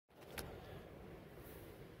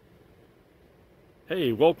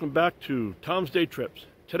Hey, welcome back to Tom's Day Trips.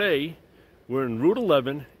 Today, we're in Route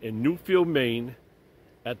 11 in Newfield, Maine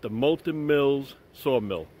at the Mouton Mills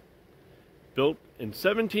Sawmill. Built in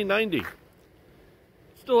 1790.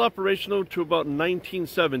 Still operational to about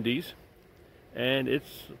 1970s, and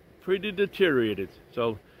it's pretty deteriorated.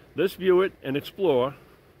 So let's view it and explore.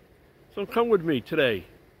 So come with me today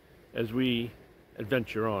as we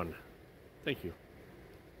adventure on. Thank you.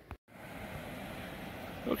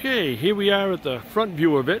 Okay, here we are at the front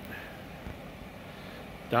view of it,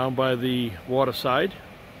 down by the waterside.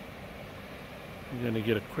 We're going to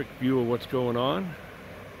get a quick view of what's going on,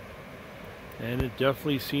 and it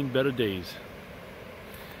definitely seen better days.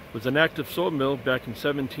 It was an active sawmill back in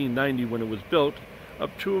 1790 when it was built,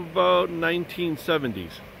 up to about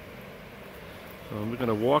 1970s. So we're going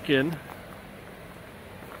to walk in.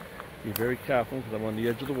 Be very careful because I'm on the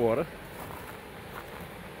edge of the water.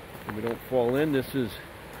 And we don't fall in. This is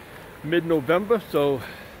mid-November, so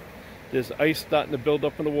there's ice starting to build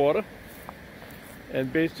up in the water.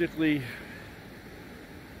 And basically,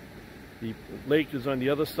 the lake is on the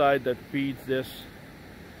other side that feeds this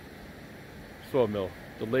sawmill.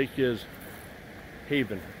 The lake is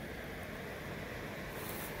Haven.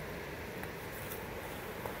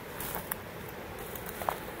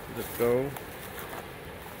 Let's go.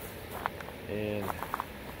 And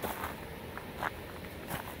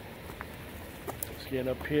scan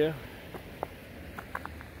up here.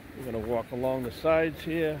 We're going to walk along the sides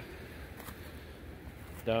here,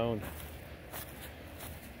 down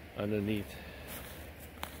underneath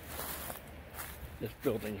this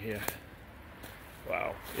building here.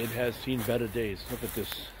 Wow, it has seen better days. Look at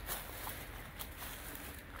this.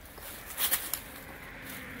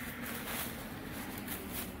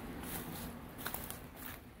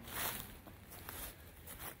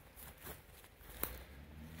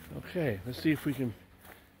 Okay, let's see if we can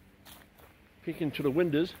peek into the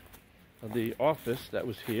windows of the office that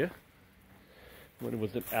was here when it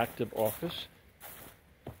was an active office.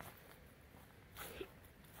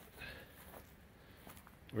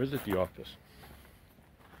 Or is it the office?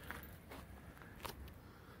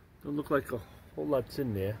 Don't look like a whole lot's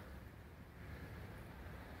in there.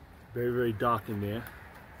 Very, very dark in there.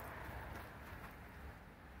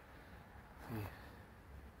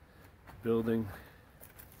 Building.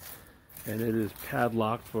 And it is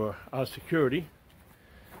padlocked for our security.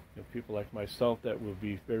 You know, people like myself that will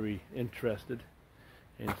be very interested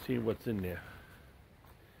in seeing what's in there.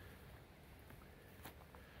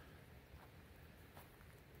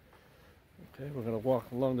 Okay, we're going to walk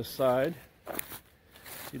along the side.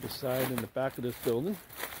 See the side and the back of this building.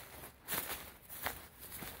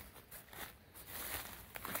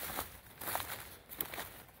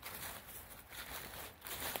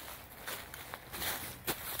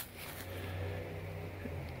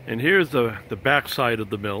 And here's the back side of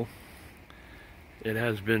the mill. It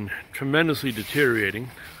has been tremendously deteriorating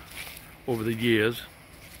over the years.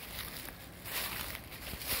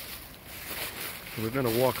 So we're going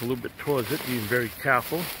to walk a little bit towards it, being very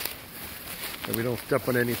careful that we don't step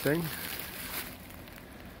on anything.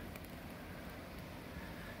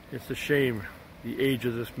 It's a shame, the age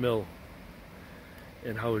of this mill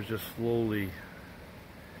and how it just slowly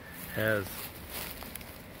has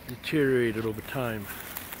deteriorated over time.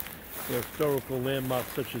 For historical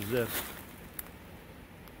landmarks such as this.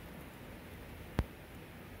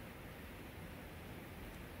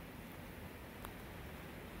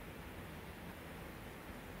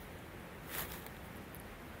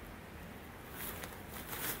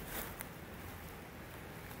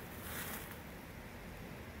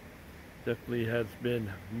 Definitely has been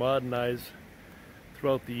modernized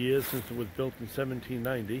throughout the years since it was built in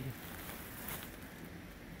 1790.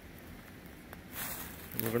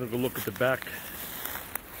 We're going to go look at the back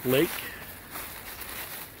lake.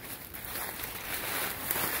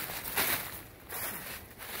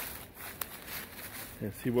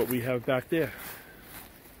 And see what we have back there.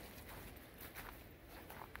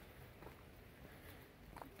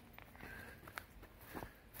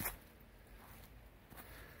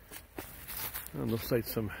 It looks like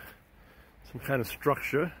some kind of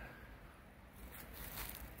structure.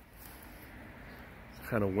 Some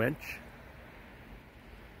kind of wench.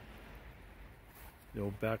 The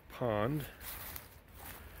old back pond.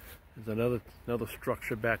 There's another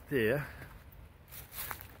structure back there.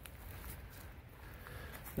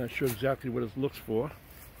 Not sure exactly what it looks for.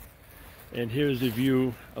 And here's a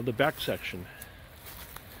view of the back section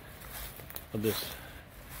of this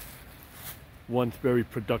once very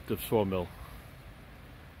productive sawmill.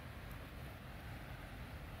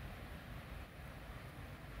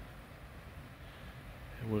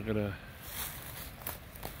 And we're gonna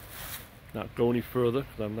not go any further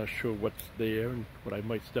because I'm not sure what's there and what I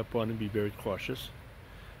might step on, and be very cautious.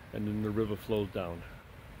 And then the river flows down.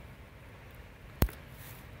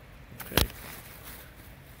 Okay.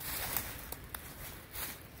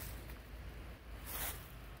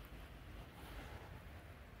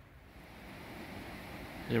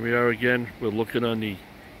 Here we are again. We're looking on the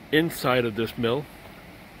inside of this mill.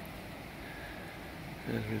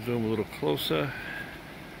 As we zoom a little closer,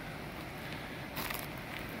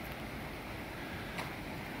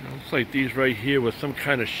 it looks like these right here were some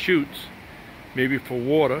kind of chutes, maybe for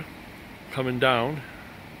water coming down,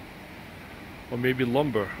 or maybe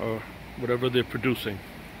lumber or whatever they're producing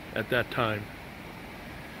at that time.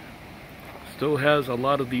 Still has a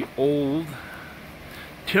lot of the old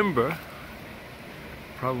timber,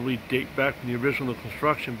 probably date back from the original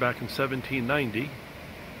construction back in 1790.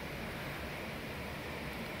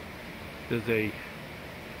 There's a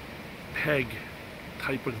peg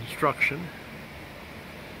type of construction,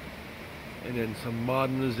 and then some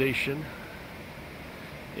modernization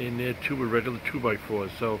in there too with regular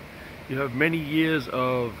 2x4s. So you have many years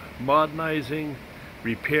of modernizing,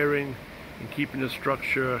 repairing, and keeping the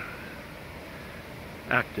structure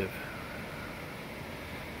active.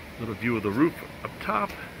 Little view of the roof up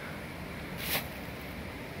top.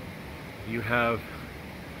 You have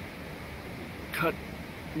cut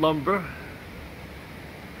lumber,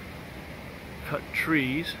 cut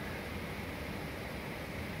trees,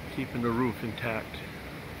 keeping the roof intact.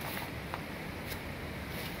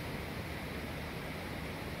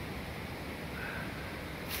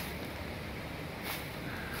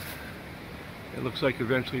 It looks like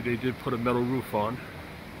eventually they did put a metal roof on.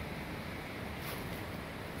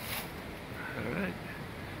 Alright,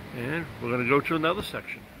 and we're going to go to another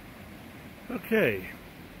section. Okay,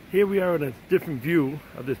 here we are in a different view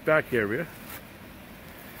of this back area.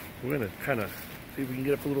 We're going to kind of see if we can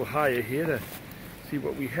get up a little higher here to see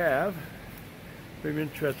what we have. Very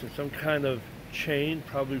interesting, some kind of chain,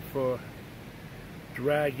 probably for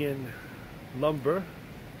dragging lumber.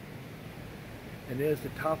 And there's the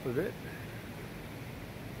top of it.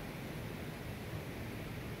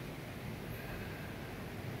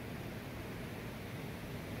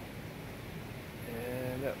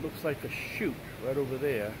 And that looks like a chute right over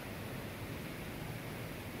there.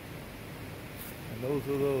 And those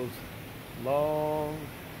are those long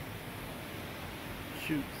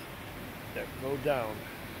chutes that go down.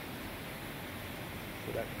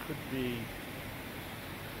 So that could be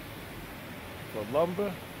for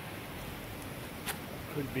lumber,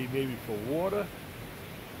 could be maybe for water.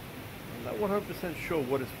 I'm not 100% sure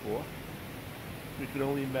what it's for. We can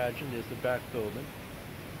only imagine. There's the back building.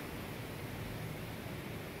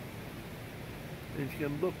 And if you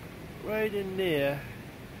can look right in there,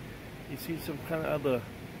 you see some kind of other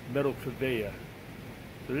metal conveyor.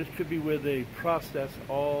 So this could be where they process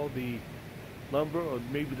all the lumber, or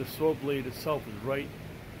maybe the saw blade itself is right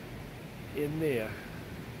in there.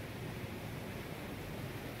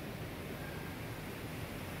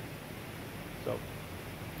 So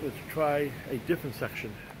let's try a different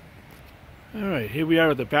section. Alright, here we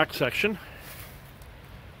are at the back section.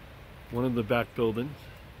 One of the back buildings.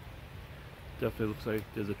 Definitely looks like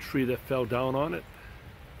there's a tree that fell down on it.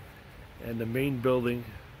 And the main building,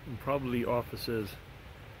 and probably offices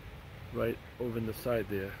right over in the side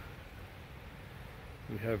there.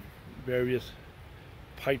 We have various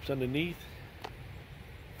pipes underneath.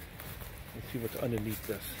 Let's see what's underneath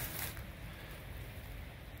this.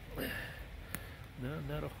 No,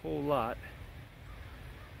 not a whole lot.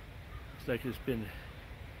 Looks like it's been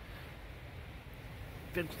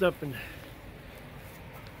fenced up and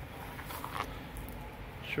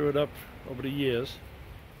shored up over the years.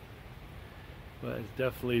 But it's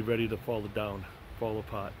definitely ready to fall down, fall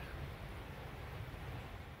apart.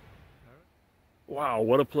 Wow,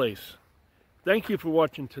 what a place. Thank you for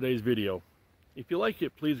watching today's video. If you like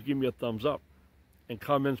it, please give me a thumbs up and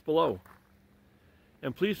comments below.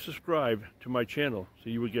 And please subscribe to my channel so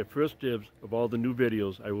you will get first dibs of all the new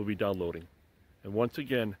videos I will be downloading. And once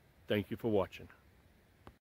again, thank you for watching.